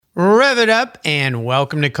Rev it up and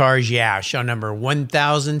welcome to Cars Yeah, show number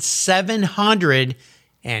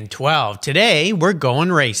 1712. Today, we're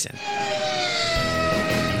going racing.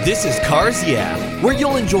 This is Cars Yeah, where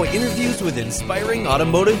you'll enjoy interviews with inspiring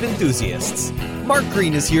automotive enthusiasts. Mark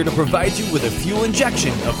Green is here to provide you with a fuel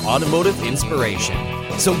injection of automotive inspiration.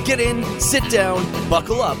 So get in, sit down,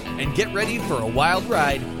 buckle up, and get ready for a wild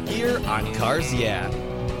ride here on Cars Yeah.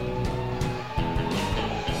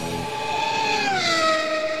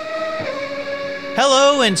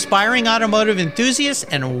 Hello, inspiring automotive enthusiasts,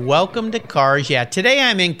 and welcome to Cars Yeah. Today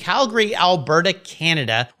I'm in Calgary, Alberta,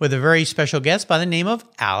 Canada, with a very special guest by the name of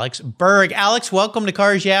Alex Berg. Alex, welcome to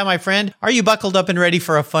Cars Yeah, my friend. Are you buckled up and ready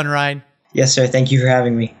for a fun ride? Yes, sir. Thank you for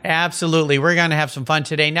having me. Absolutely. We're going to have some fun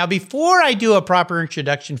today. Now, before I do a proper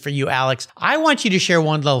introduction for you, Alex, I want you to share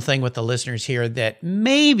one little thing with the listeners here that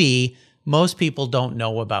maybe most people don't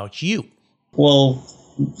know about you. Well,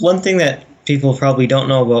 one thing that people probably don't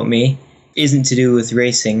know about me isn't to do with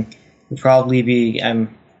racing. Would probably be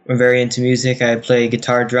I'm very into music. I play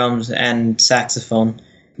guitar, drums, and saxophone.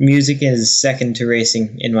 Music is second to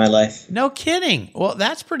racing in my life. No kidding. Well,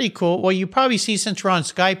 that's pretty cool. Well, you probably see since we're on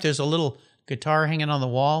Skype, there's a little guitar hanging on the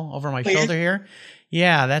wall over my shoulder here.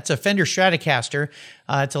 Yeah, that's a Fender Stratocaster.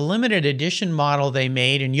 It's a limited edition model they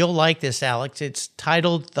made, and you'll like this, Alex. It's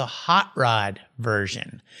titled the Hot Rod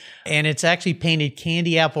version, and it's actually painted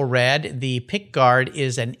candy apple red. The pick guard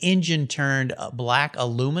is an engine-turned black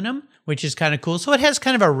aluminum, which is kind of cool. So it has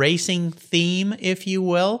kind of a racing theme, if you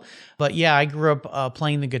will. But yeah, I grew up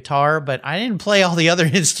playing the guitar, but I didn't play all the other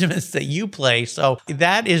instruments that you play. So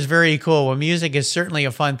that is very cool. Well, music is certainly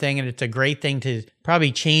a fun thing, and it's a great thing to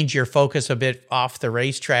probably change your focus a bit off the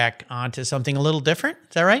racetrack onto something a little different.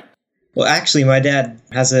 Is that right? Well, actually, my dad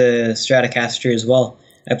has a Stratocaster as well.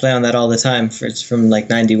 I play on that all the time. It's from like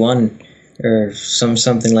 91 or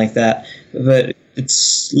something like that. But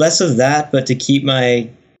it's less of that, but to keep my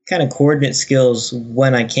kind of coordinate skills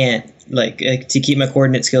when I can't, to keep my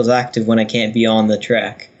coordinate skills active when I can't be on the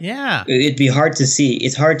track. Yeah. It'd be hard to see.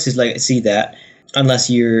 It's hard to see that unless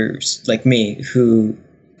you're like me, who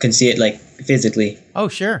can see it physically. Oh,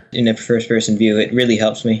 sure. In a first-person view, it really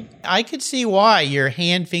helps me. I could see why. Your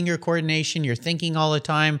hand-finger coordination, you're thinking all the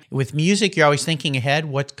time. With music, you're always thinking ahead,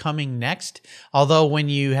 what's coming next. Although when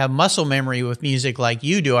you have muscle memory with music like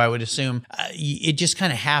you do, I would assume it just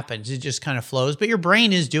kind of happens. It just kind of flows. But your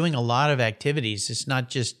brain is doing a lot of activities. It's not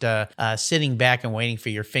just sitting back and waiting for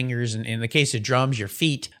your fingers, and in the case of drums, your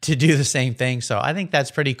feet, to do the same thing. So I think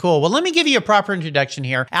that's pretty cool. Well, let me give you a proper introduction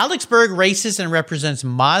here. Alex Berg races and represents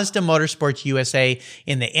Mazda Motorsports USA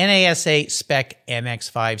in the NASA Spec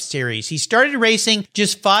MX-5 series. He started racing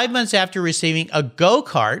just 5 months after receiving a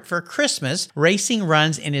go-kart for Christmas. Racing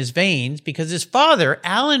runs in his veins because his father,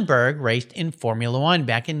 Alan Berg, raced in Formula One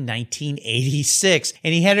back in 1986,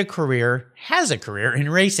 and he has a career in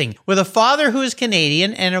racing. With a father who is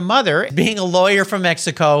Canadian and a mother being a lawyer from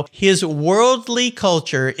Mexico, his worldly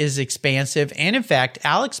culture is expansive, and in fact,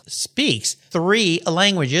 Alex speaks 3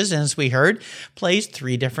 languages, and as we heard, plays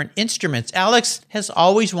 3 different instruments. Alex has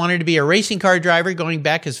always wanted to be a racing car driver going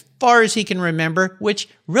back as far as he can remember, which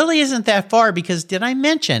really isn't that far because did I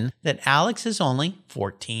mention that Alex is only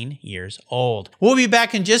 14 years old? We'll be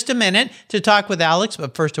back in just a minute to talk with Alex,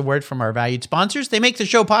 but first a word from our valued sponsors. They make the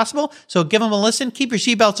show possible, so give them a listen. Keep your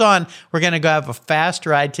seatbelts on. We're going to go have a fast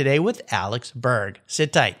ride today with Alex Berg.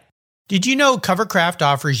 Sit tight. Did you know Covercraft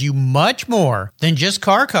offers you much more than just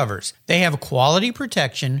car covers? They have quality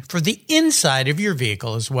protection for the inside of your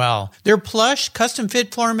vehicle as well. Their plush,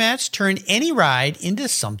 custom-fit floor mats turn any ride into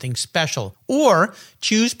something special. Or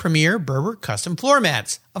choose Premier Berber Custom Floor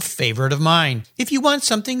Mats, a favorite of mine, if you want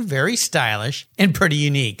something very stylish and pretty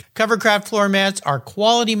unique. Covercraft floor mats are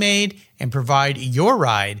quality made and provide your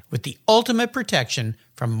ride with the ultimate protection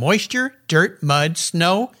from moisture, dirt, mud,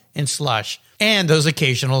 snow, and slush, and those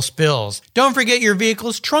occasional spills. Don't forget your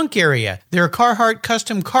vehicle's trunk area. Their Carhartt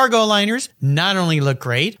custom cargo liners not only look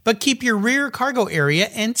great, but keep your rear cargo area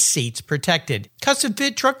and seats protected. Custom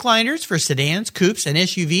fit truck liners for sedans, coupes, and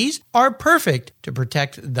SUVs are perfect to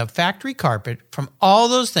protect the factory carpet from all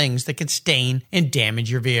those things that can stain and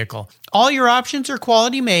damage your vehicle. All your options are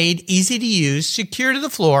quality made, easy to use, secure to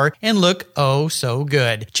the floor, and look oh so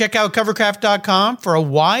good. Check out covercraft.com for a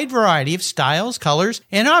wide variety of styles, colors,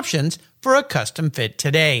 and options for a custom fit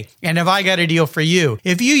today. And have I got a deal for you?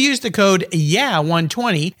 If you use the code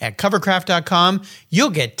YEAH120 at covercraft.com,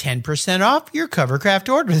 you'll get 10% off your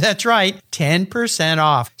Covercraft order. That's right, 10%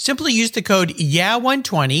 off. Simply use the code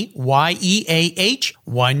YEAH120,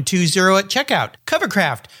 YEAH120 at checkout.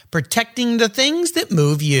 Covercraft, protecting the things that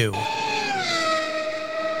move you.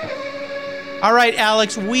 All right,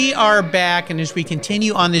 Alex, we are back, and as we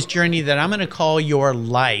continue on this journey that I'm going to call your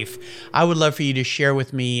life, I would love for you to share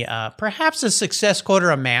with me perhaps a success quote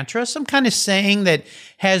or a mantra, some kind of saying that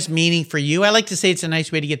has meaning for you. I like to say it's a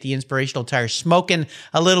nice way to get the inspirational tires smoking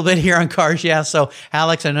a little bit here on Cars Yeah. So,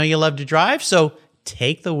 Alex, I know you love to drive, so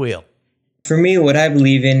take the wheel. For me, what I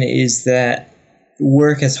believe in is that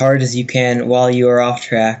work as hard as you can while you are off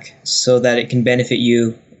track so that it can benefit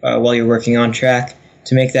you while you're working on track.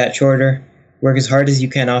 To make that shorter, work as hard as you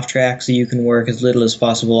can off track so you can work as little as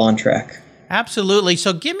possible on track. Absolutely.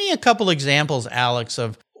 So give me a couple examples, Alex,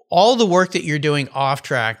 of all the work that you're doing off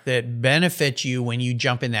track that benefits you when you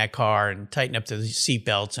jump in that car and tighten up the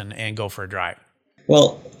seatbelts and go for a drive.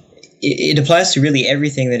 Well, it applies to really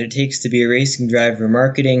everything that it takes to be a racing driver: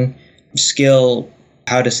 marketing, skill,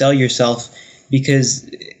 how to sell yourself. Because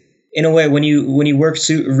in a way, when you work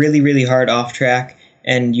really, really hard off track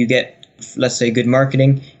and you get, let's say, good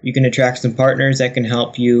marketing, you can attract some partners that can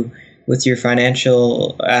help you with your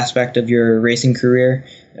financial aspect of your racing career.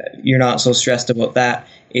 You're not so stressed about that.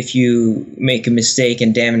 If you make a mistake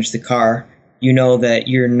and damage the car, you know that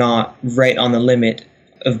you're not right on the limit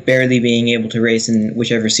of barely being able to race in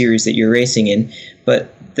whichever series that you're racing in,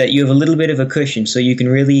 but that you have a little bit of a cushion so you can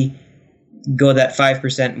really go that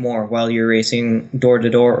 5% more while you're racing door to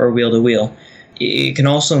door or wheel to wheel. It can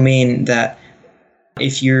also mean that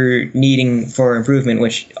if you're needing for improvement,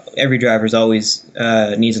 which every driver's always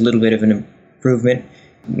needs a little bit of an improvement,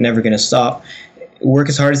 never going to stop, work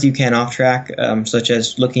as hard as you can off track, such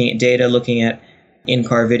as looking at data, looking at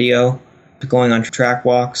in-car video, going on track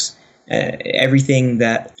walks, everything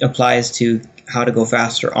that applies to how to go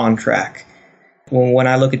faster on track. When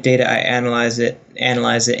I look at data, I analyze it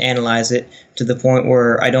to the point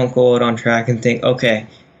where I don't go out on track and think, okay,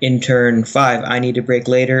 in turn 5, I need to brake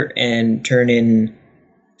later and turn in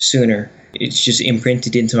sooner. It's just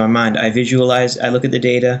imprinted into my mind. I visualize, I look at the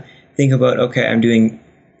data, think about, okay, I'm doing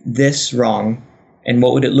this wrong, and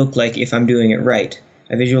what would it look like if I'm doing it right?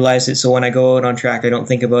 I visualize it, so when I go out on track, I don't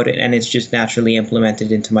think about it, and it's just naturally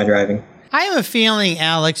implemented into my driving. I have a feeling,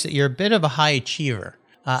 Alex, that you're a bit of a high achiever.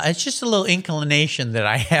 It's just a little inclination that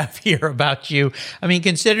I have here about you. I mean,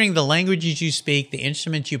 considering the languages you speak, the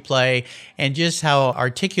instruments you play, and just how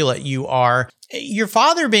articulate you are. Your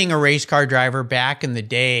father being a race car driver back in the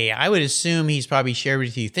day, I would assume he's probably shared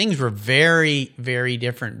with you things were very, very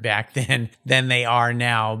different back then than they are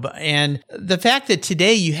now. And the fact that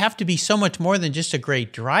today you have to be so much more than just a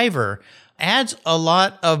great driver adds a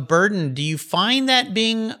lot of burden. Do you find that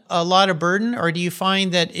being a lot of burden, or do you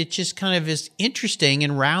find that it just kind of is interesting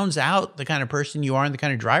and rounds out the kind of person you are and the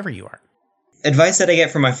kind of driver you are? Advice that I get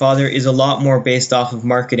from my father is a lot more based off of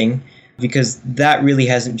marketing, because that really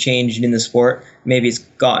hasn't changed in the sport. Maybe it's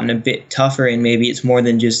gotten a bit tougher, and maybe it's more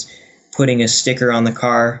than just putting a sticker on the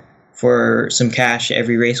car for some cash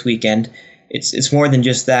every race weekend. It's more than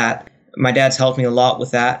just that. My dad's helped me a lot with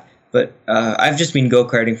that. But I've just been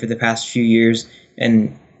go-karting for the past few years,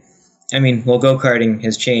 and I mean, well, go-karting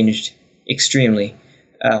has changed extremely.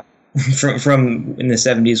 From in the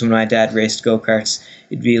 70s when my dad raced go-karts,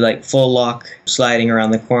 it'd be like full lock, sliding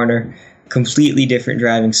around the corner, completely different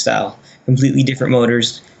driving style, completely different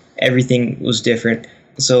motors, everything was different.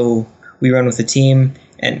 So we run with a team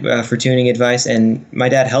and for tuning advice, and my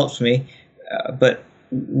dad helps me, but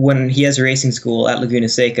when he has a racing school at Laguna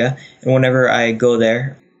Seca, and whenever I go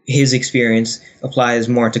there, his experience applies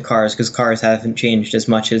more to cars because cars haven't changed as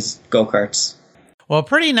much as go-karts. Well,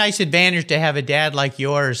 pretty nice advantage to have a dad like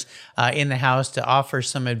yours in the house to offer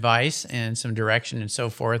some advice and some direction and so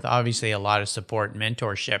forth. Obviously, a lot of support and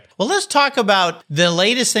mentorship. Well, let's talk about the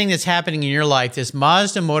latest thing that's happening in your life, this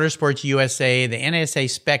Mazda Motorsports USA, the NSA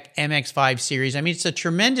Spec MX-5 series. I mean, it's a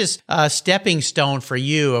tremendous stepping stone for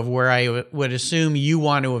you of where I would assume you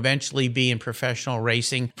want to eventually be in professional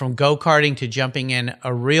racing, from go-karting to jumping in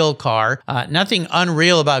a real car. Nothing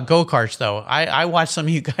unreal about go-karts, though. I watch some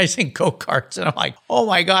of you guys in go-karts, and I'm like, oh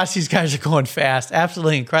my gosh, these guys are going fast.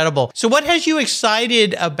 Absolutely incredible. So what has you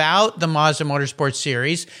excited about the Mazda Motorsports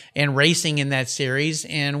series and racing in that series?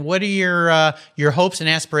 And what are your hopes and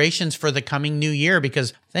aspirations for the coming new year?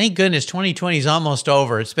 Because thank goodness 2020 is almost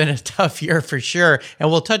over. It's been a tough year for sure. And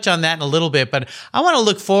we'll touch on that in a little bit. But I want to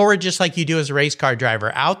look forward just like you do as a race car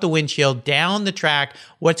driver, out the windshield, down the track,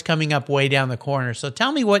 what's coming up way down the corner. So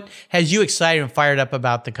tell me, what has you excited and fired up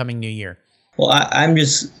about the coming new year? Well, I'm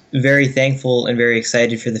just very thankful and very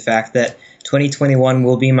excited for the fact that 2021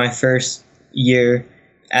 will be my first year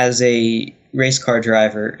as a race car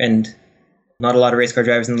driver. And not a lot of race car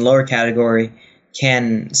drivers in the lower category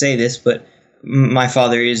can say this, but my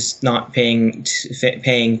father is not paying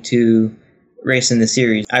to race in the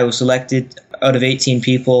series. I was selected out of 18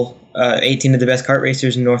 people 18 of the best kart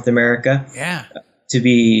racers in North America. Yeah. To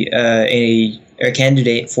be a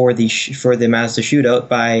candidate for the Mazda shootout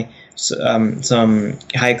by some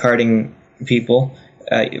high karting people,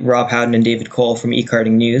 Rob Howden and David Cole from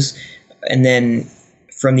eKarting News. And then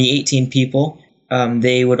from the 18 people,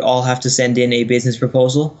 they would all have to send in a business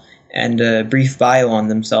proposal and a brief bio on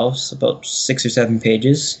themselves, about 6 or 7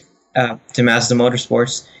 pages, to Mazda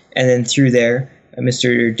Motorsports. And then through there,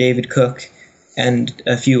 Mr. David Cook and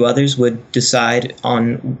a few others would decide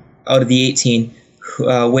on, out of the 18,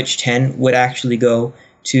 which 10 would actually go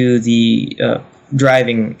to the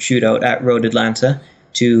driving shootout at Road Atlanta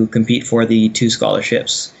to compete for the 2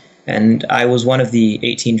 scholarships. And I was one of the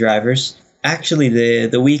 18 drivers. Actually,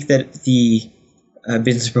 the week that the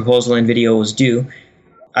business proposal and video was due,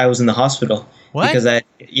 I was in the hospital. What? Because I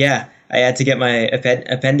had to get my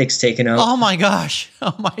appendix taken out. Oh my gosh.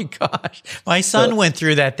 My son went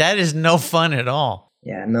through that. That is no fun at all.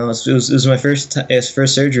 Yeah, no, it was my first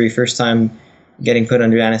surgery, first time getting put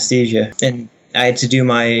under anesthesia. And I had to do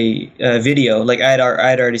my video. Like, I had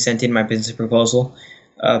already sent in my business proposal.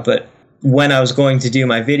 But when I was going to do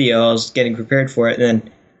my video, I was getting prepared for it. And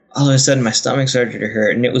then all of a sudden my stomach started to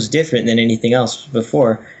hurt. And it was different than anything else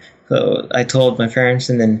before. So I told my parents,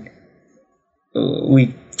 and then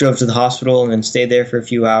we drove to the hospital and then stayed there for a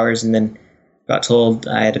few hours, and then got told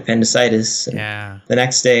I had appendicitis. Yeah. The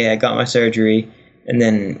next day I got my surgery, and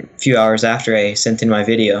then a few hours after I sent in my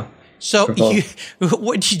video. So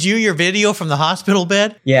what, did you do your video from the hospital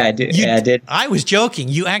bed? Yeah, I did. I did. I was joking.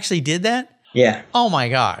 You actually did that? Yeah. Oh my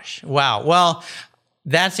gosh. Wow. Well,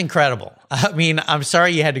 that's incredible. I mean, I'm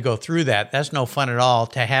sorry you had to go through that. That's no fun at all,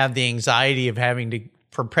 to have the anxiety of having to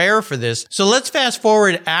prepare for this. So let's fast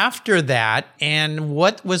forward after that. And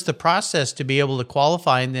what was the process to be able to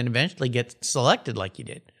qualify and then eventually get selected like you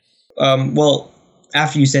did? Well,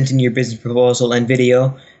 after you sent in your business proposal and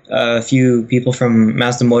video, a few people from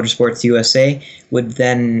Mazda Motorsports USA would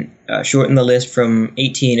then shorten the list from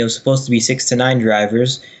 18. It was supposed to be 6 to 9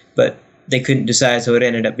 drivers, but they couldn't decide, so it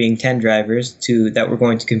ended up being 10 drivers that were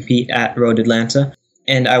going to compete at Road Atlanta.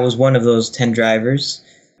 And I was one of those 10 drivers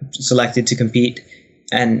selected to compete.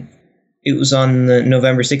 And it was on the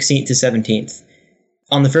November 16th to 17th.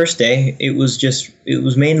 On the first day, it was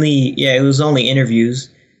only interviews,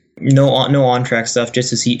 no on-track stuff,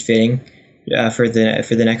 just a seat fitting for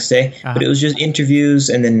the next day. Uh-huh. But it was just interviews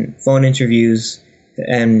and then phone interviews,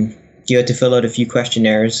 and you had to fill out a few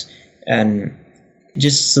questionnaires, and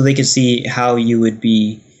just so they could see how you would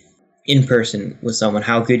be in person with someone,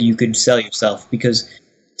 how good you could sell yourself. Because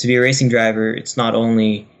to be a racing driver, it's not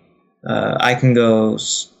only I can go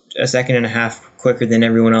a second and a half quicker than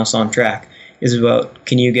everyone else on track. Is about,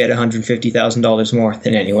 can you get $150,000 more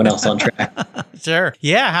than anyone else on track? Sure.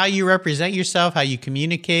 Yeah, how you represent yourself, how you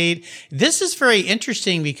communicate. This is very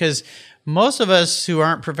interesting because most of us who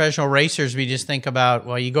aren't professional racers, we just think about,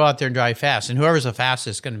 well, you go out there and drive fast, and whoever's the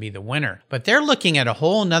fastest is going to be the winner. But they're looking at a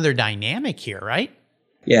whole nother dynamic here, right?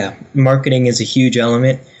 Yeah, marketing is a huge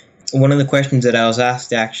element. One of the questions that I was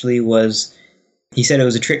asked actually was, he said it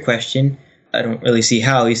was a trick question. I don't really see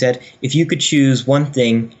how. He said, if you could choose one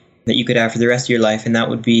thing that you could have for the rest of your life, and that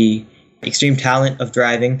would be extreme talent of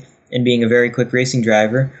driving and being a very quick racing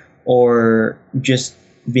driver, or just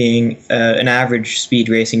being an average speed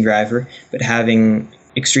racing driver, but having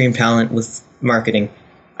extreme talent with marketing.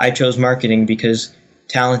 I chose marketing because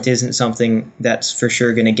talent isn't something that's for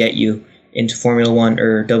sure going to get you into Formula One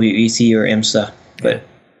or WEC or IMSA, but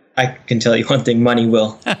I can tell you one thing, money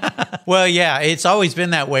will. Well, yeah, it's always been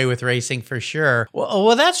that way with racing for sure.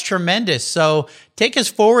 Well, that's tremendous. So take us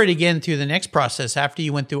forward again through the next process after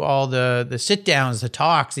you went through all the sit downs, the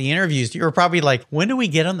talks, the interviews. You were probably like, when do we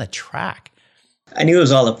get on the track? I knew it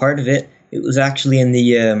was all a part of it. It was actually in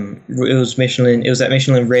the it was at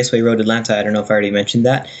Michelin Raceway Road Atlanta. I don't know if I already mentioned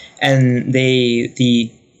that. And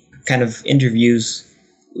the kind of interviews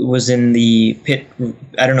was in the pit.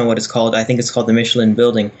 I don't know what it's called. I think it's called the Michelin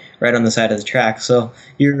building, right on the side of the track. So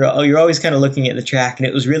you're always kind of looking at the track, and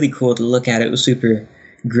it was really cool to look at. It was super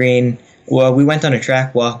green. Well, we went on a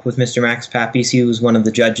track walk with Mr. Max Papis. He was one of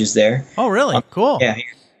the judges there. Oh, really? Cool. Yeah,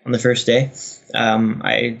 on the first day.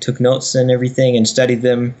 I took notes and everything and studied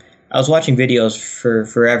them. I was watching videos for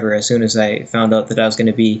forever as soon as I found out that I was going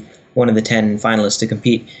to be one of the 10 finalists to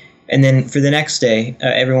compete. And then for the next day,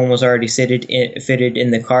 everyone was already fitted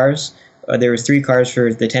in the cars. There was 3 cars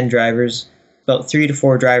for the 10 drivers, about 3 to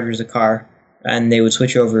 4 drivers a car, and they would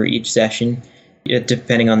switch over each session,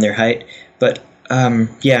 depending on their height. But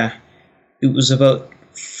it was about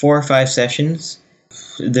 4 or 5 sessions.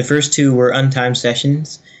 The first 2 were untimed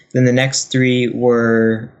sessions. Then the next 3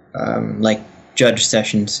 were judge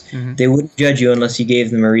sessions. They wouldn't judge you unless you gave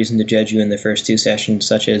them a reason to judge you in the first 2 sessions,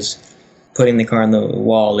 such as putting the car on the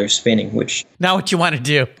wall or spinning, which... Not what you want to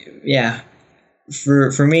do. Yeah.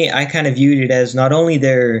 For me, I kind of viewed it as not only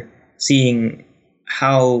they're seeing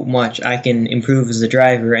how much I can improve as a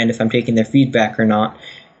driver and if I'm taking their feedback or not,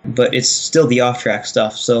 but it's still the off-track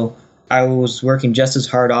stuff. So I was working just as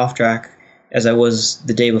hard off-track as I was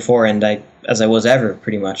the day before and as I was ever,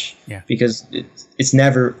 pretty much. Yeah. Because it's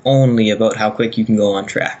never only about how quick you can go on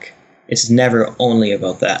track. It's never only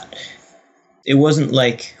about that. It wasn't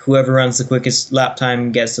like whoever runs the quickest lap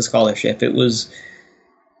time gets the scholarship. It was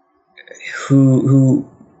who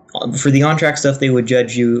for the on-track stuff, they would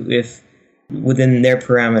judge you if within their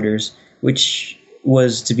parameters, which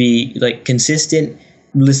was to be like consistent,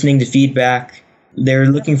 listening to feedback. They're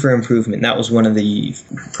looking for improvement. That was one of the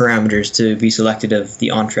parameters to be selected of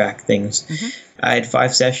the on-track things. I had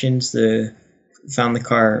 5 sessions. Found the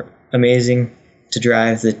car amazing to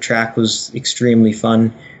drive. The track was extremely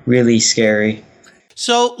fun, really scary.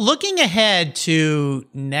 So looking ahead to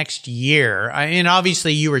next year, and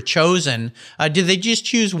obviously you were chosen, did they just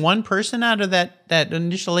choose one person out of that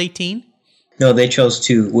initial 18? No, they chose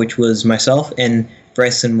 2, which was myself and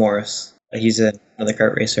Bryson Morris. He's another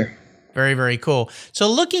kart racer. Very, very cool.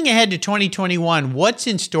 So looking ahead to 2021, what's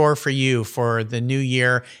in store for you for the new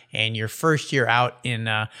year and your first year out in,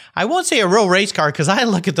 I won't say a real race car, because I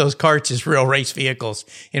look at those karts as real race vehicles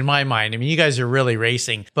in my mind. I mean, you guys are really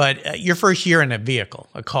racing, but your first year in a vehicle,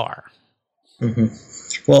 a car.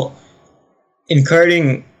 Well, in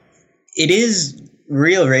karting, it is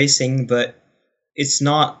real racing, but it's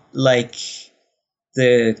not like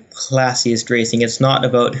the classiest racing. It's not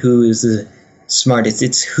about who is the smartest.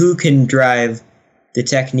 It's who can drive the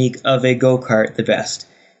technique of a go-kart the best.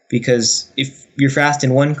 Because if you're fast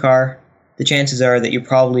in one car, the chances are that you're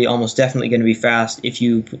probably almost definitely going to be fast if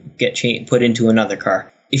you get put into another car.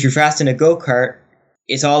 If you're fast in a go-kart,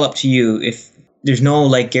 it's all up to you. If there's no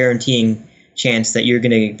like guaranteeing chance that you're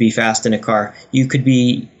going to be fast in a car. You could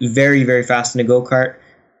be very, very fast in a go-kart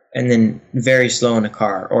and then very slow in a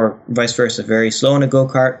car, or vice versa, very slow in a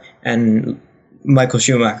go-kart and Michael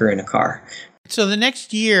Schumacher in a car. So the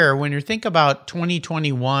next year, when you think about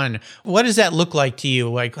 2021, what does that look like to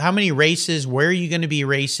you? Like how many races? Where are you going to be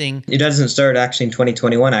racing? It doesn't start actually in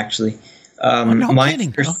 2021, actually. No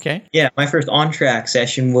kidding. Okay. Yeah, my first on-track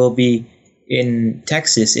session will be in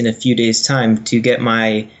Texas in a few days' time to get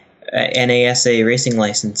my NASA racing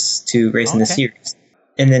license to race in the series.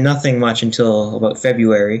 And then nothing much until about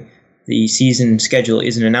February. The season schedule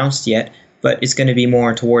isn't announced yet, but it's going to be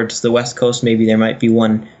more towards the West Coast. Maybe there might be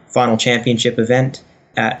one final championship event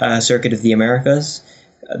at Circuit of the Americas.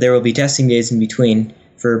 There will be testing days in between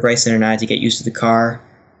for Bryson and I to get used to the car.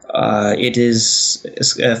 It is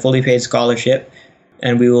a fully paid scholarship,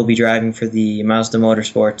 and we will be driving for the Mazda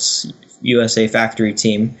Motorsports USA factory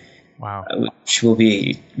team. Wow. Which will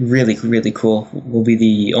be really, really cool. We'll be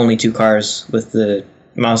the only 2 cars with the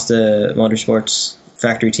Mazda Motorsports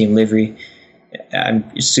factory team livery. I'm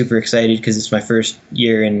super excited because it's my first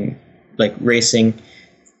year in like racing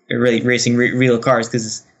real cars,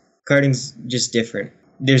 because karting's just different.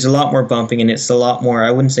 There's a lot more bumping and it's a lot more,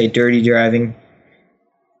 I wouldn't say dirty driving.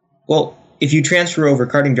 Well, if you transfer over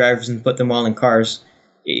karting drivers and put them all in cars,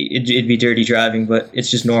 it'd be dirty driving, but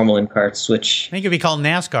it's just normal in karts, which... I think it'd be called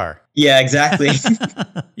NASCAR. Yeah, exactly.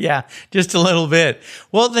 Yeah, just a little bit.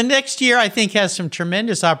 Well, the next year, I think, has some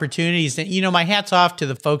tremendous opportunities. And, you know, my hat's off to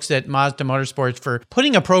the folks at Mazda Motorsports for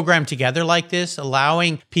putting a program together like this,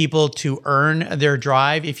 allowing people to earn their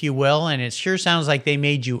drive, if you will. And it sure sounds like they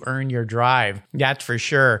made you earn your drive. That's for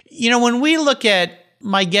sure. You know, when we look at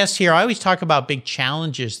my guests here, I always talk about big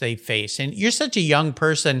challenges they face. And you're such a young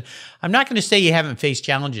person. I'm not going to say you haven't faced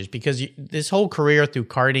challenges, because this whole career through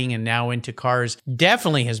karting and now into cars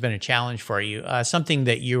definitely has been a challenge for you, something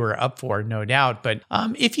that you were up for, no doubt. But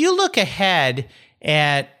if you look ahead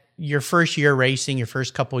at your first year racing, your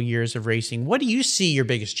first couple years of racing, what do you see your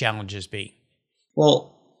biggest challenges be?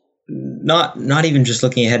 Well, not even just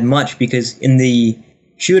looking ahead much, because in the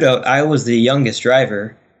shootout, I was the youngest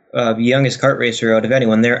driver. Youngest kart racer out of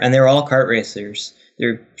anyone there, and they're all kart racers.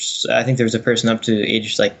 I think there was a person up to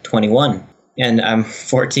age like 21, and I'm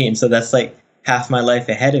 14, so that's like half my life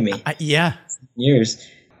ahead of me. Yeah, years.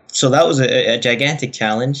 So that was a gigantic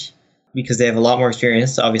challenge, because they have a lot more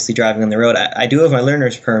experience, obviously, driving on the road. I do have my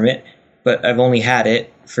learner's permit, but I've only had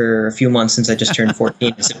it for a few months since I just turned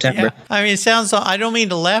 14 in September. Yeah. I mean, it sounds so, I don't mean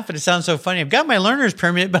to laugh, but it sounds so funny. I've got my learner's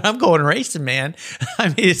permit, but I'm going racing, man. I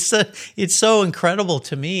mean, it's so incredible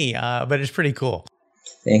to me, but it's pretty cool.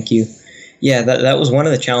 Thank you. Yeah, that was one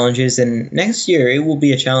of the challenges. And next year, it will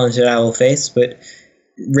be a challenge that I will face. But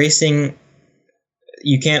racing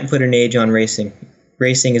you can't put an age on racing.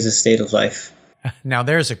 Racing is a state of life. Now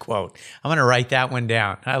there's a quote. I'm going to write that one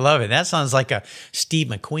down. I love it. That sounds like a Steve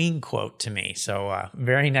McQueen quote to me. So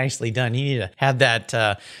very nicely done. You need to have that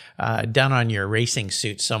done on your racing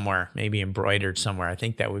suit somewhere, maybe embroidered somewhere. I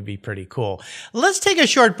think that would be pretty cool. Let's take a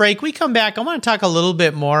short break. We come back. I want to talk a little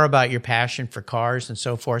bit more about your passion for cars and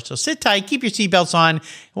so forth. So sit tight, keep your seatbelts on.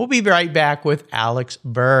 We'll be right back with Alex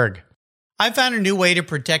Berg. I found a new way to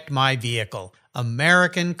protect my vehicle.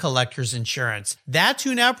 American Collectors Insurance. That's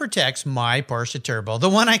who now protects my Porsche Turbo, the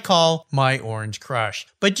one I call my Orange Crush.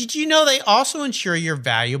 But did you know they also insure your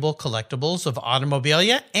valuable collectibles of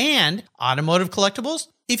automobilia and automotive collectibles?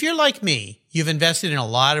 If you're like me, you've invested in a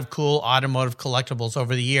lot of cool automotive collectibles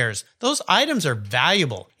over the years. Those items are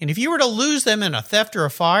valuable, and if you were to lose them in a theft or a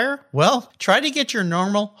fire, well, try to get your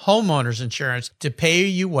normal homeowner's insurance to pay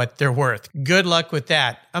you what they're worth. Good luck with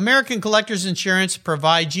that. American Collectors Insurance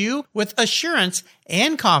provides you with assurance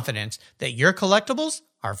and confidence that your collectibles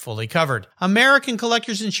are fully covered. American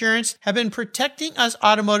Collectors Insurance have been protecting us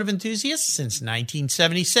automotive enthusiasts since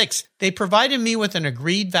 1976. They provided me with an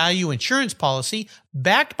agreed value insurance policy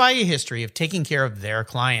backed by a history of taking care of their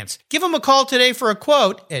clients. Give them a call today for a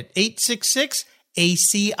quote at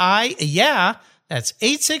 866-ACI-YEAH. That's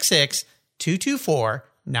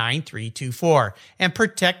 866-224-9324. And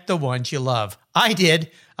protect the ones you love. I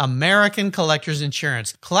did. American Collectors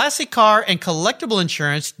Insurance. Classic car and collectible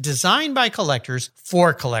insurance designed by collectors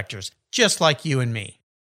for collectors, just like you and me.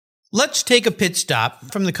 Let's take a pit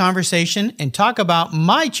stop from the conversation and talk about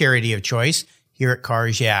my charity of choice here at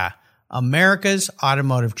Cars Yeah, America's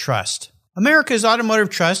Automotive Trust. America's Automotive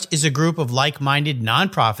Trust is a group of like-minded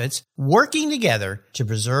nonprofits working together to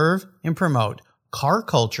preserve and promote car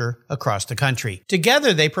culture across the country.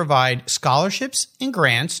 Together, they provide scholarships and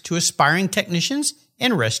grants to aspiring technicians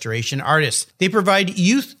and restoration artists. They provide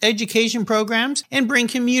youth education programs and bring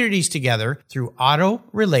communities together through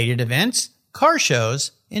auto-related events, car shows,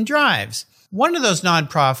 and drives. One of those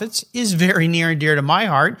nonprofits is very near and dear to my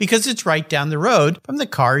heart because it's right down the road from the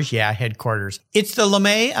Cars Yeah headquarters. It's the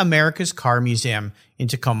LeMay America's Car Museum in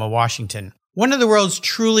Tacoma, Washington. One of the world's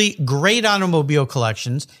truly great automobile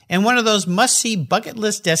collections and one of those must-see bucket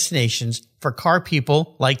list destinations for car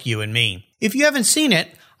people like you and me. If you haven't seen it,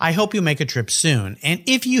 I hope you make a trip soon. And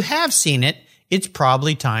if you have seen it, it's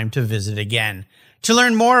probably time to visit again. To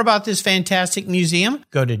learn more about this fantastic museum,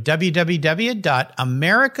 go to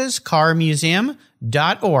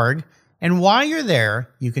www.americascarmuseum.org. And while you're there,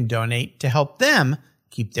 you can donate to help them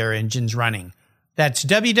keep their engines running. That's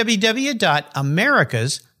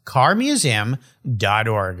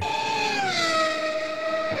www.americascarmuseum.org.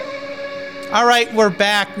 All right, we're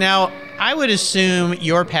back. Now, I would assume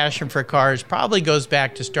your passion for cars probably goes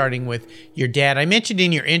back to starting with your dad. I mentioned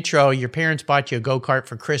in your intro, your parents bought you a go-kart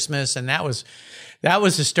for Christmas, and that was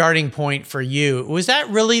the starting point for you. Was that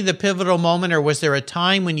really the pivotal moment, or was there a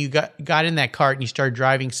time when you got in that cart and you started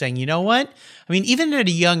driving saying, you know what? I mean, even at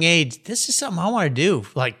a young age, this is something I want to do,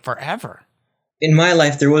 like, forever. In my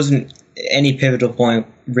life, there wasn't any pivotal point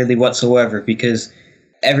really whatsoever, because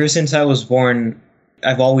ever since I was born,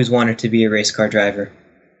 I've always wanted to be a race car driver.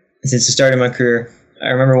 Since the start of my career, I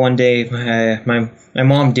remember one day my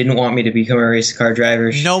mom didn't want me to become a race car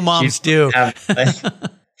driver. No moms do.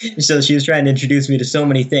 So she was trying to introduce me to so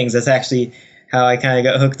many things. That's actually how I kind of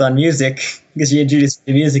got hooked on music, because she introduced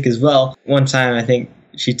me to music as well. One time, I think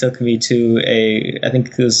she took me to I think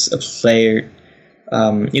it was a play.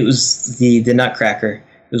 It was the Nutcracker.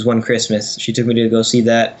 It was one Christmas. She took me to go see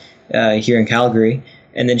that here in Calgary.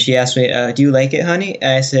 And then she asked me, do you like it, honey?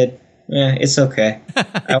 And I said, it's okay.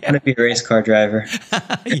 I want to be a race car driver.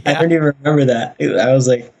 I don't even remember that. I was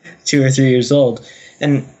like 2 or 3 years old.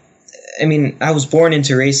 And I mean, I was born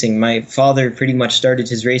into racing. My father pretty much started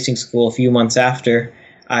his racing school a few months after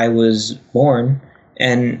I was born.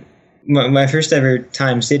 And my first ever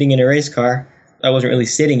time sitting in a race car, I wasn't really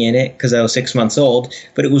sitting in it because I was 6 months old,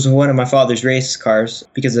 but it was one of my father's race cars,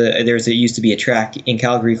 because there used to be a track in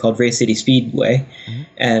Calgary called Race City Speedway. Mm-hmm.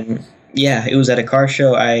 And yeah, it was at a car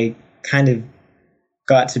show. I kind of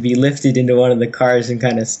got to be lifted into one of the cars and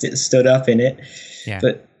kind of stood up in it. Yeah.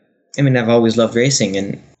 But I mean, I've always loved racing,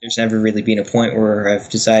 and there's never really been a point where I've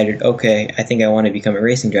decided, okay, I think I want to become a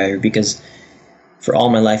racing driver, because for all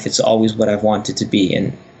my life, it's always what I've wanted to be,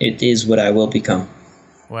 and it is what I will become.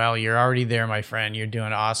 Well, you're already there, my friend. You're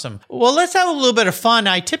doing awesome. Well, let's have a little bit of fun.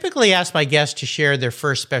 I typically ask my guests to share their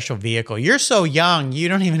first special vehicle. You're so young, you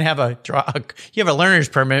don't even have you have a learner's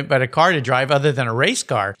permit, but a car to drive other than a race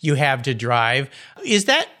car you have to drive. Is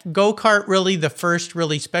that go-kart really the first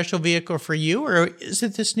really special vehicle for you, or is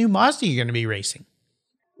it this new Mazda you're going to be racing?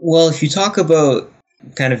 Well, if you talk about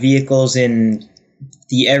kind of vehicles in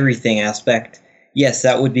the everything aspect, yes,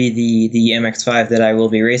 that would be the MX-5 that I will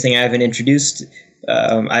be racing. I haven't been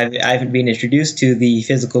introduced to the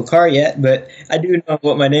physical car yet, but I do know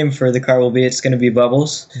what my name for the car will be. It's going to be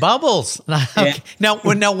Bubbles. Bubbles. Okay. Yeah.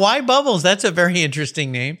 Now, why Bubbles? That's a very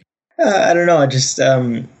interesting name. I don't know. Just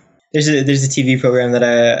there's a TV program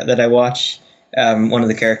that I watch. One of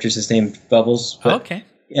the characters is named Bubbles. But okay.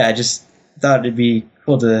 Yeah, I just thought it'd be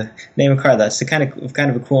cool to name a car. That's kind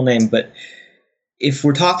of a cool name. But if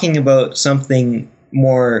we're talking about something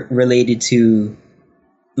more related to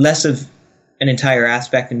less of an entire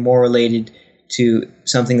aspect and more related to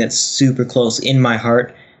something that's super close in my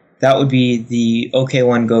heart, that would be the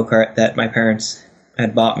OK1 go-kart that my parents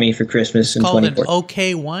had bought me for Christmas in 2014. Called an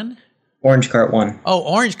OK1? Orange Kart 1. Oh,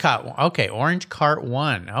 Orange Kart 1. Okay, Orange Kart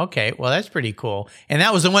 1. Okay, well, that's pretty cool. And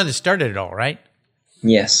that was the one that started it all, right?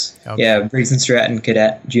 Yes. Okay. Yeah, Briggs & Stratton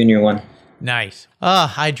Cadet Junior 1. Nice.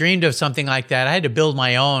 I dreamed of something like that. I had to build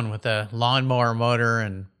my own with a lawnmower motor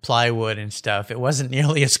and plywood and stuff. It wasn't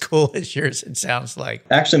nearly as cool as yours, it sounds like.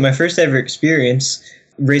 Actually, my first ever experience,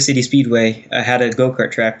 Race City Speedway, I had a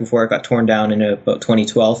go-kart track before it got torn down in about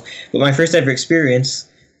 2012. But my first ever experience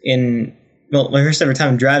my first ever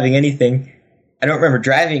time driving anything, I don't remember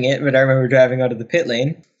driving it, but I remember driving out of the pit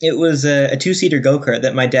lane. It was a two-seater go-kart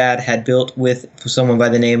that my dad had built with someone by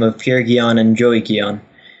the name of Pierre Guillon and Joey Guillon.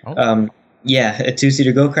 Oh. Yeah, a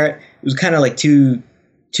two-seater go-kart. It was kind of like two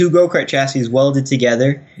go-kart chassis welded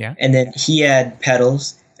together. Yeah. And then he had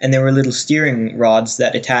pedals, and there were little steering rods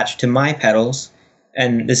that attached to my pedals,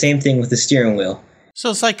 and the same thing with the steering wheel. So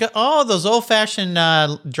it's like, those old-fashioned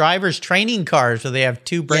drivers' training cars where they have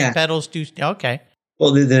two brake pedals. Okay.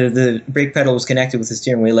 Well, the brake pedal was connected with the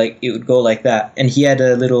steering wheel. Like, it would go like that. And he had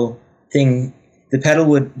a little thing.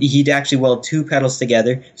 He'd actually weld two pedals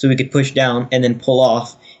together so we could push down and then pull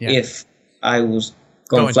off if I was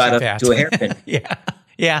going flat up to a hairpin. Yeah.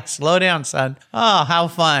 Yeah, slow down, son. Oh, how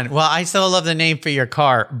fun. Well, I still love the name for your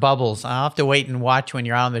car, Bubbles. I'll have to wait and watch when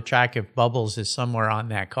you're on the track if Bubbles is somewhere on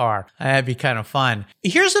that car. That'd be kind of fun.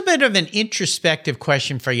 Here's a bit of an introspective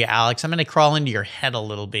question for you, Alex. I'm going to crawl into your head a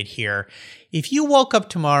little bit here. If you woke up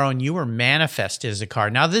tomorrow and you were manifested as a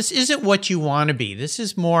car, now this isn't what you want to be. This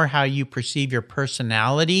is more how you perceive your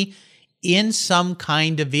personality in some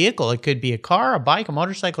kind of vehicle. It could be a car, a bike, a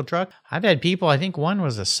motorcycle, truck. I've had people, I think one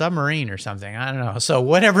was a submarine or something. I don't know. So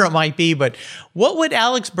whatever it might be, but what would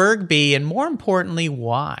Alex Berg be? And more importantly,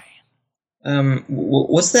 why?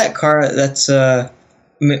 What's that car that's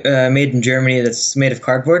made in Germany that's made of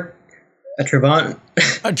cardboard? A Trabant?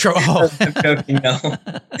 I'm joking, no.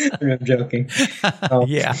 I'm joking.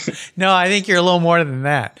 Yeah. No, I think you're a little more than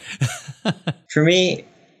that. For me,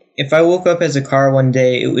 if I woke up as a car one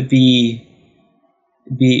day, it would be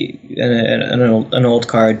an old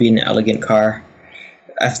car. It'd be an elegant car.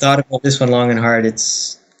 I've thought about this one long and hard.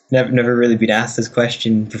 It's never really been asked this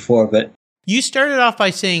question before, but you started off by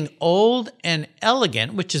saying old and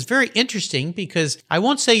elegant, which is very interesting because I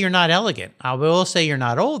won't say you're not elegant. I will say you're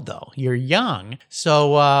not old, though. You're young.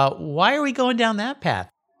 So why are we going down that path?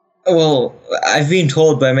 Well, I've been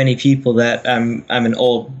told by many people that I'm an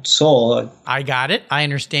old soul. I got it. I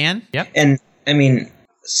understand. Yep. And I mean,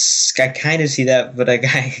 I kind of see that, but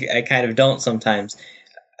I kind of don't sometimes.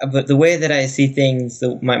 But the way that I see things,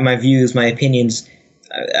 my views, my opinions,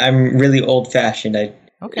 I'm really old-fashioned.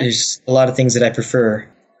 There's a lot of things that I prefer.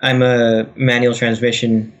 I'm a manual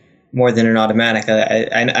transmission more than an automatic.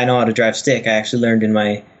 I know how to drive stick. I actually learned in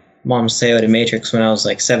my mom's Toyota Matrix when I was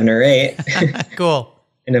like 7 or 8. Cool.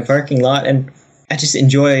 In a parking lot, and I just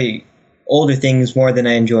enjoy older things more than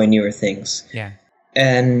I enjoy newer things. Yeah.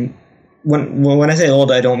 And when I say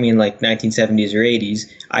old, I don't mean like 1970s or 80s.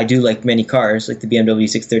 I do like many cars, like the BMW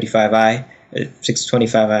 635i,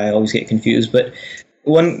 625i. I always get confused, but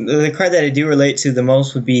the car that I do relate to the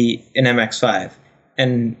most would be an MX-5.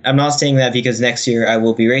 And I'm not saying that because next year I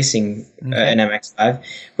will be racing an MX-5,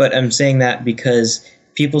 but I'm saying that because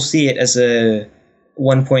people see it as a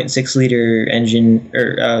 1.6 liter engine,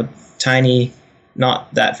 or tiny,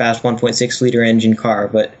 not that fast 1.6 liter engine car,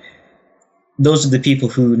 but those are the people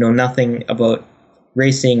who know nothing about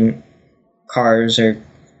racing cars or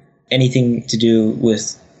anything to do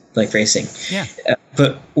with like racing. Yeah.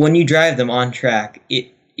 But when you drive them on track,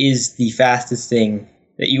 it is the fastest thing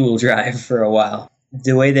that you will drive for a while.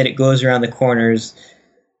 The way that it goes around the corners,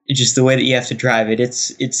 just the way that you have to drive it,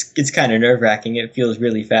 it's kind of nerve-wracking. It feels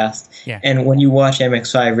really fast. Yeah. And when you watch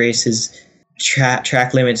MX-5 races,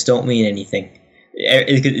 track limits don't mean anything.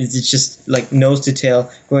 It's just like nose to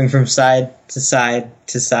tail, going from side to side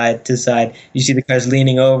to side to side. You see the cars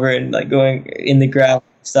leaning over and like going in the gravel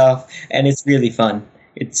and stuff, and it's really fun.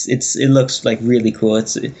 it looks like really cool.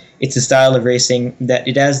 It's a style of racing that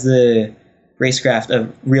it has the racecraft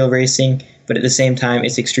of real racing, but at the same time,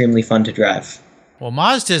 it's extremely fun to drive. Well,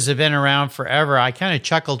 Mazdas have been around forever. I kind of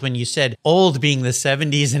chuckled when you said old being the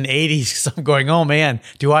 70s and 80s, because I'm going, oh man,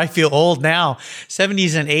 do I feel old now?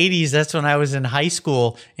 70s and 80s, that's when I was in high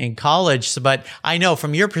school and college. So, but I know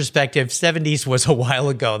from your perspective, 70s was a while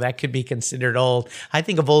ago. That could be considered old. I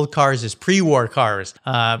think of old cars as pre-war cars,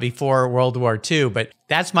 before World War II. But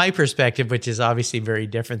that's my perspective, which is obviously very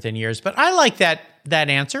different than yours. But I like that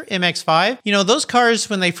answer, MX-5. You know, those cars,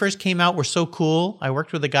 when they first came out, were so cool. I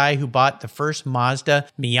worked with a guy who bought the first Mazda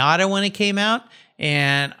Miata when it came out,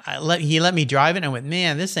 and he let me drive it, and I went,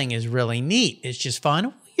 man, this thing is really neat. It's just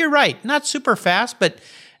fun. You're right. Not super fast, but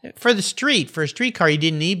for a street car, you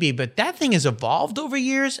didn't need to be. But that thing has evolved over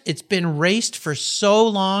years. It's been raced for so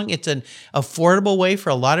long. It's an affordable way for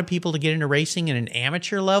a lot of people to get into racing at an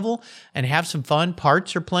amateur level and have some fun.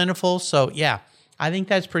 Parts are plentiful. So, yeah. I think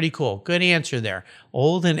that's pretty cool. Good answer there.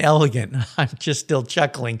 Old and elegant. I'm just still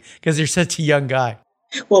chuckling because you're such a young guy.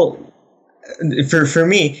 Well, for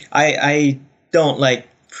me, I don't like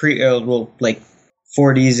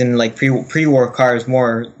 40s and like pre-war cars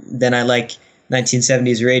more than I like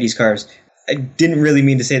 1970s or 80s cars. I didn't really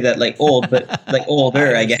mean to say that like old, but like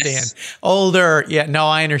older, I guess. Older. Yeah, no,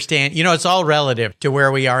 I understand. You know, it's all relative to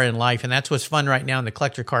where we are in life. And that's what's fun right now in the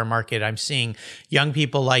collector car market. I'm seeing young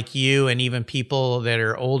people like you and even people that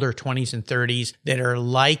are older, 20s and 30s, that are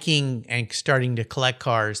liking and starting to collect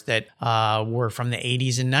cars that were from the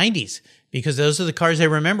 80s and 90s. Because those are the cars they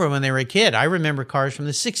remember when they were a kid. I remember cars from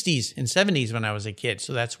the 60s and 70s when I was a kid.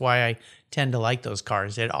 So that's why I tend to like those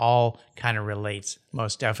cars. It all kind of relates,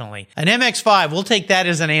 most definitely. An MX-5, we'll take that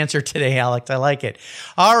as an answer today, Alex. I like it.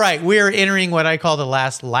 All right, we're entering what I call the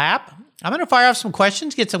last lap. I'm going to fire off some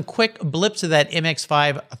questions, get some quick blips of that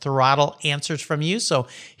MX-5 throttle answers from you. So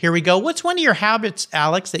here we go. What's one of your habits,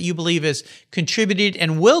 Alex, that you believe has contributed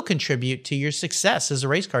and will contribute to your success as a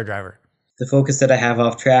race car driver? The focus that I have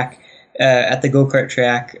off track. At the go-kart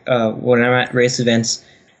track, when I'm at race events,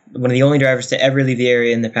 one of the only drivers to ever leave the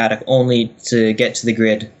area in the paddock only to get to the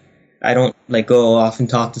grid. I don't like go off and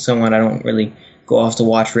talk to someone. I don't really go off to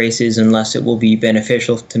watch races unless it will be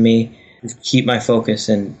beneficial to me. Keep my focus.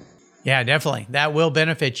 And yeah, definitely. That will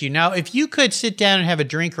benefit you. Now, if you could sit down and have a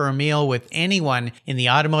drink or a meal with anyone in the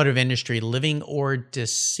automotive industry, living or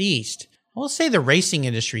deceased, we'll say the racing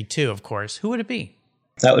industry too, of course, who would it be?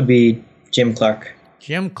 That would be Jim Clark.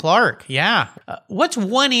 Jim Clark, yeah. What's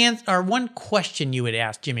one answer or one question you would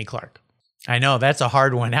ask Jimmy Clark? I know, that's a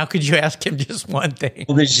hard one. How could you ask him just one thing?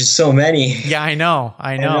 Well, there's just so many. Yeah, I know.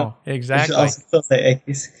 Exactly.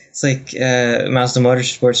 It's like Mazda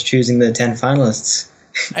Motorsports choosing the 10 finalists.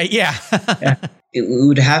 Yeah. Yeah. It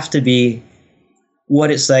would have to be what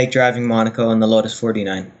it's like driving Monaco in the Lotus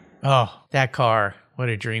 49. Oh, that car. What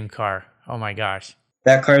a dream car. Oh, my gosh.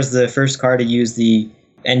 That car is the first car to use the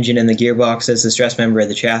engine and the gearbox as the stress member of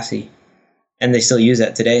the chassis. And they still use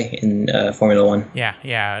that today in Formula One.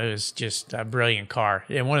 Yeah, it was just a brilliant car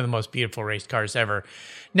and one of the most beautiful race cars ever.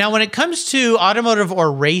 Now, when it comes to automotive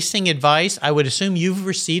or racing advice, I would assume you've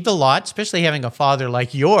received a lot, especially having a father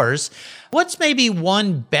like yours. What's maybe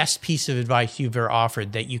one best piece of advice you've ever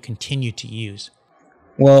offered that you continue to use?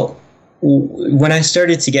 Well, when I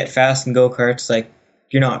started to get fast in go-karts, like,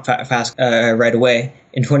 you're not fast right away.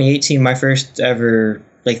 In 2018, my first ever,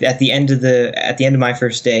 like at the end of my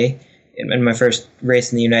first day, in my first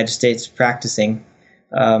race in the United States practicing,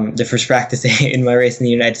 the first practice day in my race in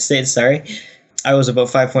the United States, I was about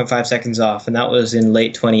 5.5 seconds off, and that was in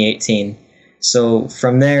late 2018. So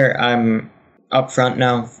from there, I'm up front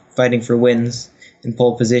now, fighting for wins and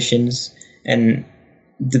pole positions. And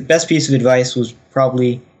the best piece of advice was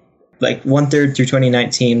probably like 1/3 through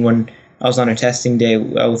 2019 when I was on a testing day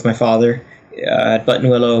with my father at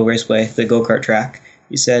Buttonwillow Raceway, the go-kart track.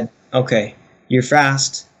 He said, okay, you're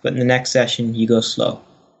fast, but in the next session, you go slow.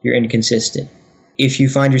 You're inconsistent. If you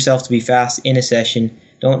find yourself to be fast in a session,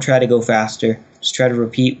 don't try to go faster. Just try to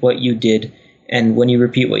repeat what you did. And when you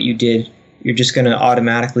repeat what you did, you're just going to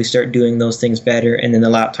automatically start doing those things better, and then the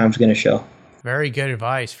lap time's going to show. Very good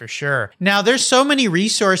advice, for sure. Now, there's so many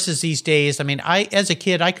resources these days. I mean, as a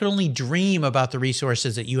kid, I could only dream about the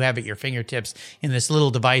resources that you have at your fingertips in this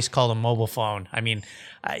little device called a mobile phone. I mean,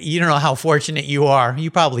 you don't know how fortunate you are.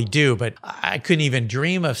 You probably do, but I couldn't even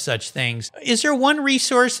dream of such things. Is there one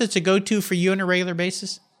resource that's a go-to for you on a regular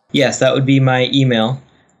basis? Yes, that would be my email,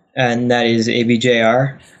 and that is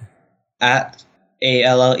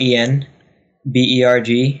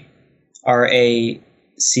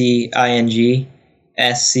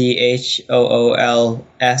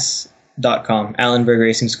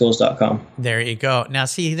allenbergracingschools.com. There you go. Now,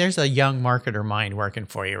 see, there's a young marketer mind working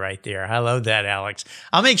for you right there. I love that, Alex.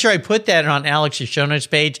 I'll make sure I put that on Alex's show notes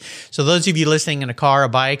page. So those of you listening in a car, a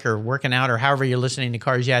bike, or working out, or however you're listening to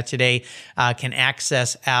Cars Yeah today, can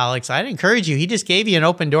access Alex. I'd encourage you. He just gave you an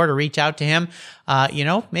open door to reach out to him.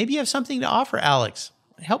 Maybe you have something to offer Alex.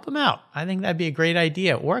 Help him out. I think that'd be a great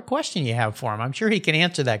idea. Or a question you have for him. I'm sure he can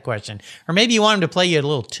answer that question. Or maybe you want him to play you a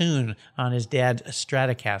little tune on his dad's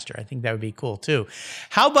Stratocaster. I think that would be cool too.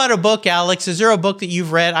 How about a book, Alex? Is there a book that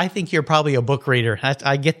you've read? I think you're probably a book reader.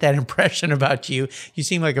 I get that impression about you. You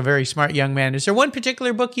seem like a very smart young man. Is there one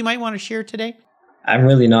particular book you might want to share today? I'm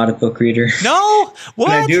really not a book reader. No? What?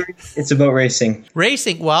 When I do, it's about racing.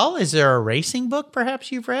 Racing. Well, is there a racing book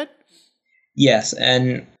perhaps you've read? Yes,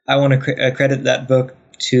 and I want to credit that book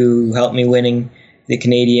to help me winning the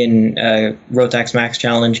Canadian Rotax Max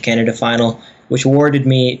Challenge Canada Final, which awarded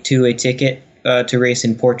me to a ticket to race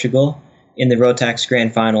in Portugal in the Rotax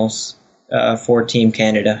Grand Finals for Team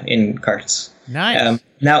Canada in karts. Nice.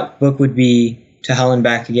 That book would be To Hell and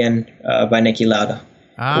Back Again by Niki Lauda.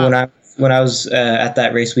 When I was at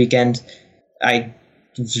that race weekend, I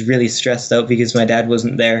was really stressed out because my dad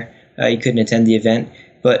wasn't there. He couldn't attend the event,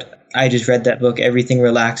 but I just read that book. Everything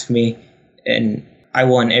relaxed me, and I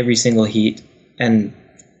won every single heat and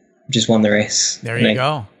just won the race. There you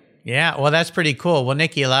go. Yeah, well, that's pretty cool. Well,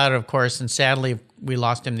 Niki Lauda, of course, and sadly we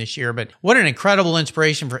lost him this year, but what an incredible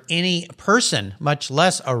inspiration for any person, much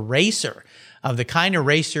less a racer, of the kind of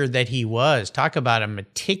racer that he was. Talk about a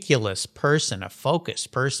meticulous person, a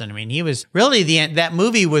focused person. I mean, he was really that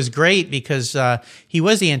movie was great because he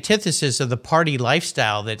was the antithesis of the party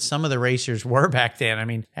lifestyle that some of the racers were back then. I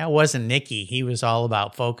mean, that wasn't Niki. He was all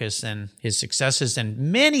about focus, and his successes and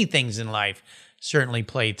many things in life certainly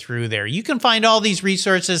played through there. You can find all these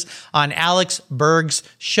resources on Alex Berg's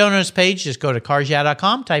show notes page. Just go to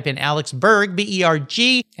carsyeah.com, type in Alex Berg,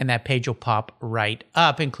 B-E-R-G, and that page will pop right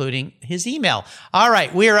up, including his email. All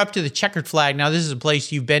right, we are up to the checkered flag. Now, this is a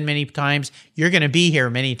place you've been many times. You're going to be here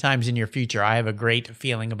many times in your future. I have a great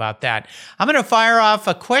feeling about that. I'm going to fire off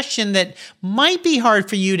a question that might be hard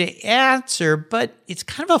for you to answer, but it's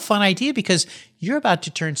kind of a fun idea because you're about to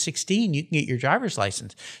turn 16. You can get your driver's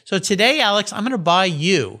license. So today, Alex, I'm going to buy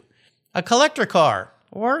you a collector car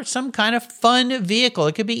or some kind of fun vehicle.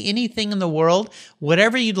 It could be anything in the world,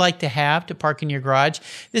 whatever you'd like to have to park in your garage.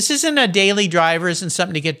 This isn't a daily driver, isn't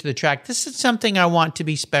something to get to the track. This is something I want to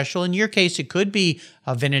be special. In your case, it could be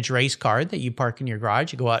a vintage race car that you park in your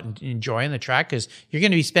garage. You go out and enjoy on the track because you're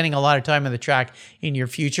going to be spending a lot of time on the track in your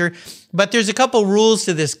future. But there's a couple rules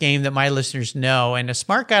to this game that my listeners know. And a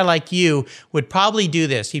smart guy like you would probably do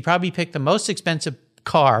this. He'd probably pick the most expensive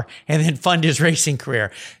car and then fund his racing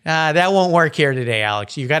career. That won't work here today,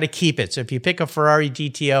 Alex. You got to keep it. So if you pick a Ferrari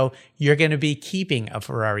GTO, you're going to be keeping a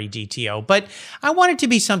Ferrari GTO. But I want it to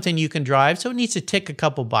be something you can drive, so it needs to tick a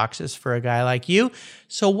couple boxes for a guy like you.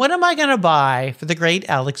 So what am I going to buy for the great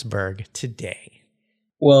Alex Berg today?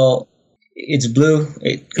 Well, it's blue.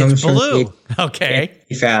 It comes from blue. From okay.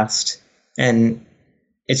 Fast, and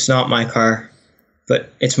it's not my car,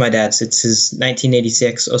 but it's my dad's. It's his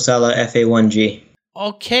 1986 Osella FA1G.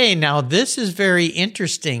 Okay, now this is very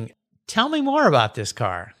interesting. Tell me more about this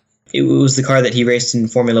car. It was the car that he raced in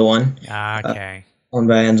Formula One. Okay. Owned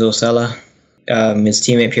by Enzo Osella. His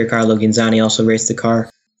teammate Piercarlo Ghinzani also raced the car.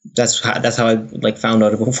 That's how I found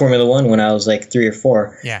out about Formula One when I was 3 or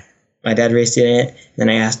 4. Yeah. My dad raced in it. Then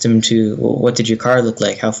I asked him what did your car look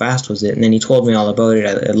like? How fast was it? And then he told me all about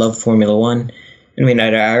it. I loved Formula One. I mean,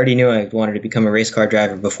 I already knew I wanted to become a race car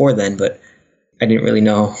driver before then, but I didn't really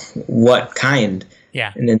know what kind.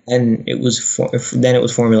 Yeah. And then it was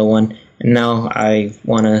Formula One, and now I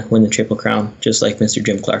want to win the Triple Crown, just like Mr.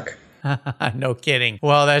 Jim Clark. No kidding.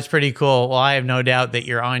 Well, that's pretty cool. Well, I have no doubt that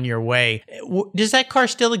you're on your way. Does that car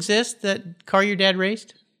still exist, that car your dad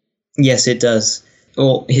raced? Yes, it does.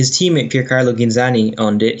 Well, his teammate Piercarlo Ghinzani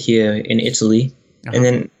owned it here in Italy, and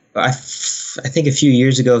then I think a few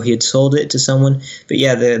years ago he had sold it to someone. But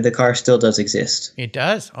yeah, the car still does exist. It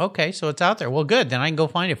does? Okay, so it's out there. Well, good. Then I can go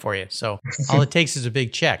find it for you. So all it takes is a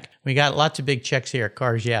big check. We got lots of big checks here at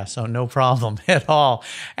Cars Yeah, so no problem at all.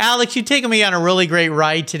 Alex, you've taken me on a really great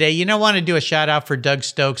ride today. I want to do a shout out for Doug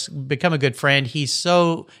Stokes. Become a good friend. He's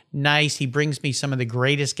so nice. He brings me some of the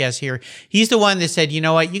greatest guests here. He's the one that said, you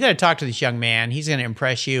know what, you got to talk to this young man. He's going to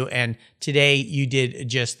impress you. And today you did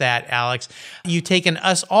just that, Alex. You've taken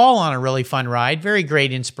us all on a really fun ride. Very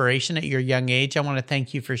great inspiration at your young age. I want to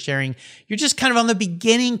thank you for sharing. You're just kind of on the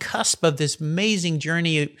beginning cusp of this amazing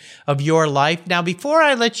journey of your life. Now, before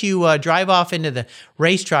I let you drive off into the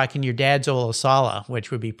racetrack in your dad's old Osella,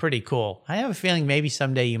 which would be pretty cool, I have a feeling maybe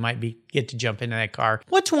someday you might get to jump into that car.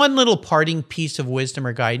 What's one little parting piece of wisdom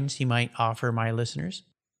or guidance you might offer my listeners?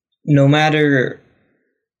 No matter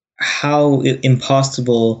how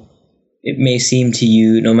impossible it may seem to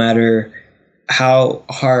you, no matter how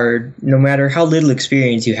hard, no matter how little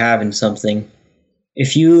experience you have in something,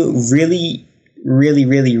 if you really, really,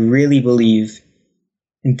 really, really believe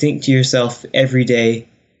and think to yourself every day,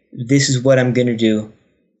 this is what I'm going to do.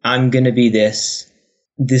 I'm going to be this.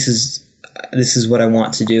 This is what I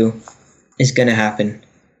want to do. It's going to happen.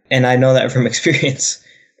 And I know that from experience.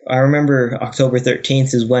 I remember October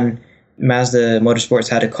 13th is when Mazda Motorsports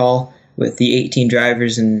had a call with the 18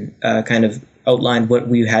 drivers and kind of outlined what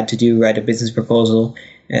we had to do, write a business proposal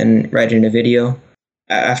and write in a video.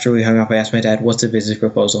 After we hung up, I asked my dad, what's a business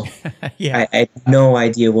proposal? Yeah. I had no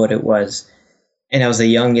idea what it was. And I was the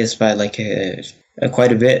youngest by like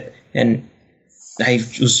quite a bit. And I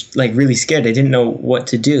was like really scared. I didn't know what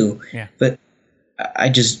to do. Yeah. But I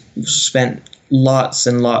just spent lots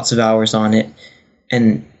and lots of hours on it.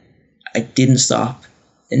 And I didn't stop.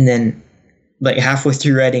 And then like halfway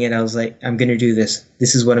through writing it, I was like, I'm going to do this.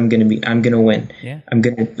 This is what I'm going to be. I'm going to win. Yeah. I'm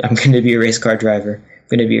going to be a race car driver. I'm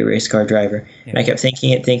going to be a race car driver. Yeah. And I kept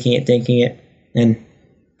thinking it, and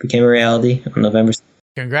became a reality on November 6th.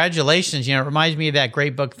 Congratulations. It reminds me of that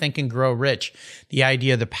great book, Think and Grow Rich. The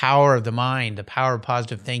idea of the power of the mind, the power of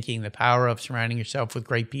positive thinking, the power of surrounding yourself with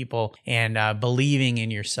great people and believing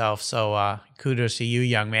in yourself. So kudos to you,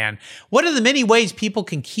 young man. What are the many ways people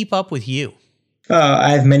can keep up with you? I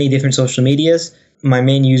have many different social medias. My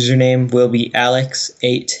main username will be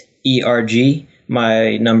Alex8ERG.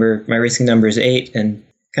 My racing number is 8, and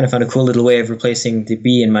kind of found a cool little way of replacing the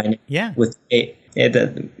B in my name with 8.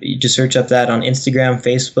 You just search up that on Instagram,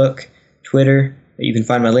 Facebook, Twitter. You can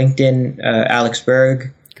find my LinkedIn, Alex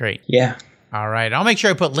Berg. Great. Yeah. All right. I'll make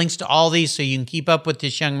sure I put links to all these so you can keep up with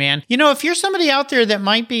this young man. If you're somebody out there that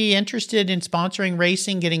might be interested in sponsoring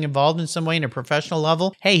racing, getting involved in some way in a professional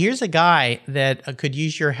level, hey, here's a guy that could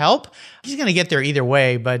use your help. He's going to get there either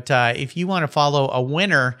way, but if you want to follow a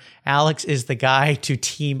winner, Alex is the guy to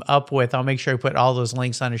team up with. I'll make sure I put all those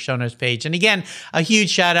links on the show notes page. And again, a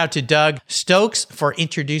huge shout out to Doug Stokes for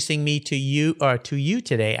introducing me to you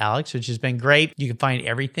today, Alex, which has been great. You can find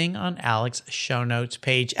everything on Alex's show notes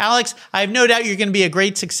page. Alex, I have no doubt you're going to be a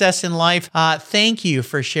great success in life. Thank you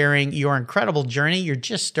for sharing your incredible journey. You're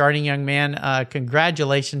just starting, young man.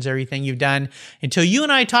 Congratulations, everything you've done. Until you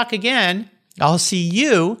and I talk again, I'll see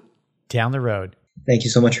you down the road. Thank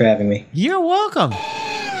you so much for having me. You're welcome.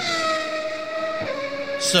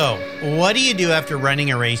 So, what do you do after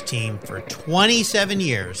running a race team for 27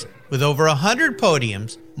 years with over 100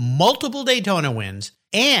 podiums, multiple Daytona wins,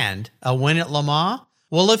 and a win at Le Mans?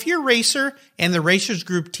 Well, if you're a racer and the Racers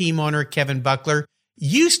Group team owner, Kevin Buckler,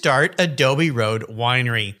 you start Adobe Road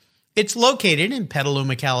Winery. It's located in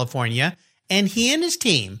Petaluma, California, and he and his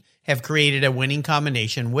team have created a winning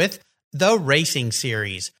combination with the Racing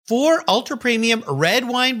Series, 4 ultra-premium red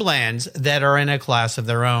wine blends that are in a class of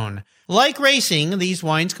their own. Like racing, these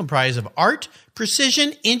wines comprise of art,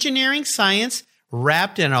 precision, engineering, science,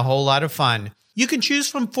 wrapped in a whole lot of fun. You can choose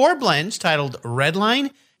from 4 blends titled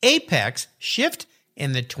Redline, Apex, Shift,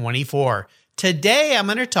 and the 24. Today, I'm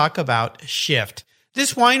going to talk about Shift.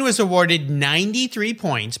 This wine was awarded 93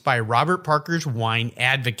 points by Robert Parker's Wine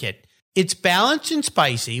Advocate. It's balanced and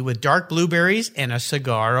spicy with dark blueberries and a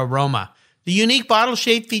cigar aroma. The unique bottle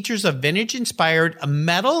shape features a vintage-inspired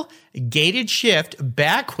metal gated shift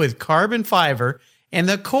back with carbon fiber, and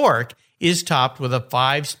the cork is topped with a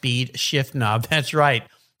 5-speed shift knob. That's right.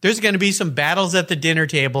 There's going to be some battles at the dinner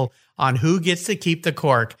table on who gets to keep the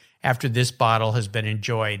cork after this bottle has been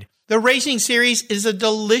enjoyed. The Racing Series is a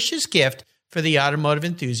delicious gift for the automotive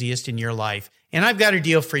enthusiast in your life, and I've got a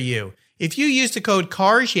deal for you. If you use the code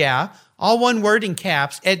CARSYEAH, all one word in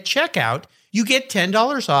caps, at checkout, you get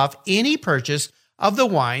 $10 off any purchase of the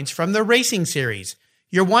wines from the Racing Series.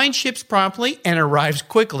 Your wine ships promptly and arrives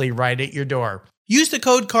quickly right at your door. Use the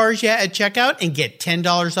code CARSYEAH at checkout and get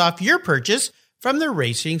 $10 off your purchase from the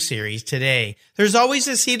Racing Series today. There's always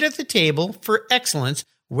a seat at the table for excellence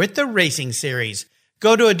with the Racing Series.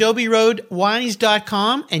 Go to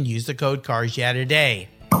adoberoadwines.com and use the code CARSYEAH today.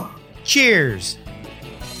 Cheers!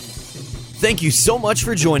 Thank you so much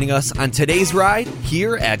for joining us on today's ride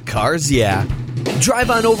here at Cars Yeah. Drive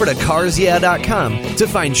on over to carsyeah.com to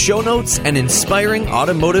find show notes and inspiring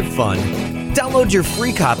automotive fun. Download your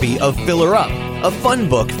free copy of Filler Up, a fun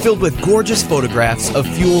book filled with gorgeous photographs of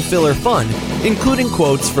fuel filler fun, including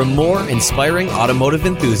quotes from more inspiring automotive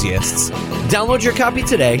enthusiasts. Download your copy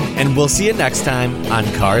today, and we'll see you next time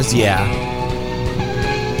on Cars Yeah.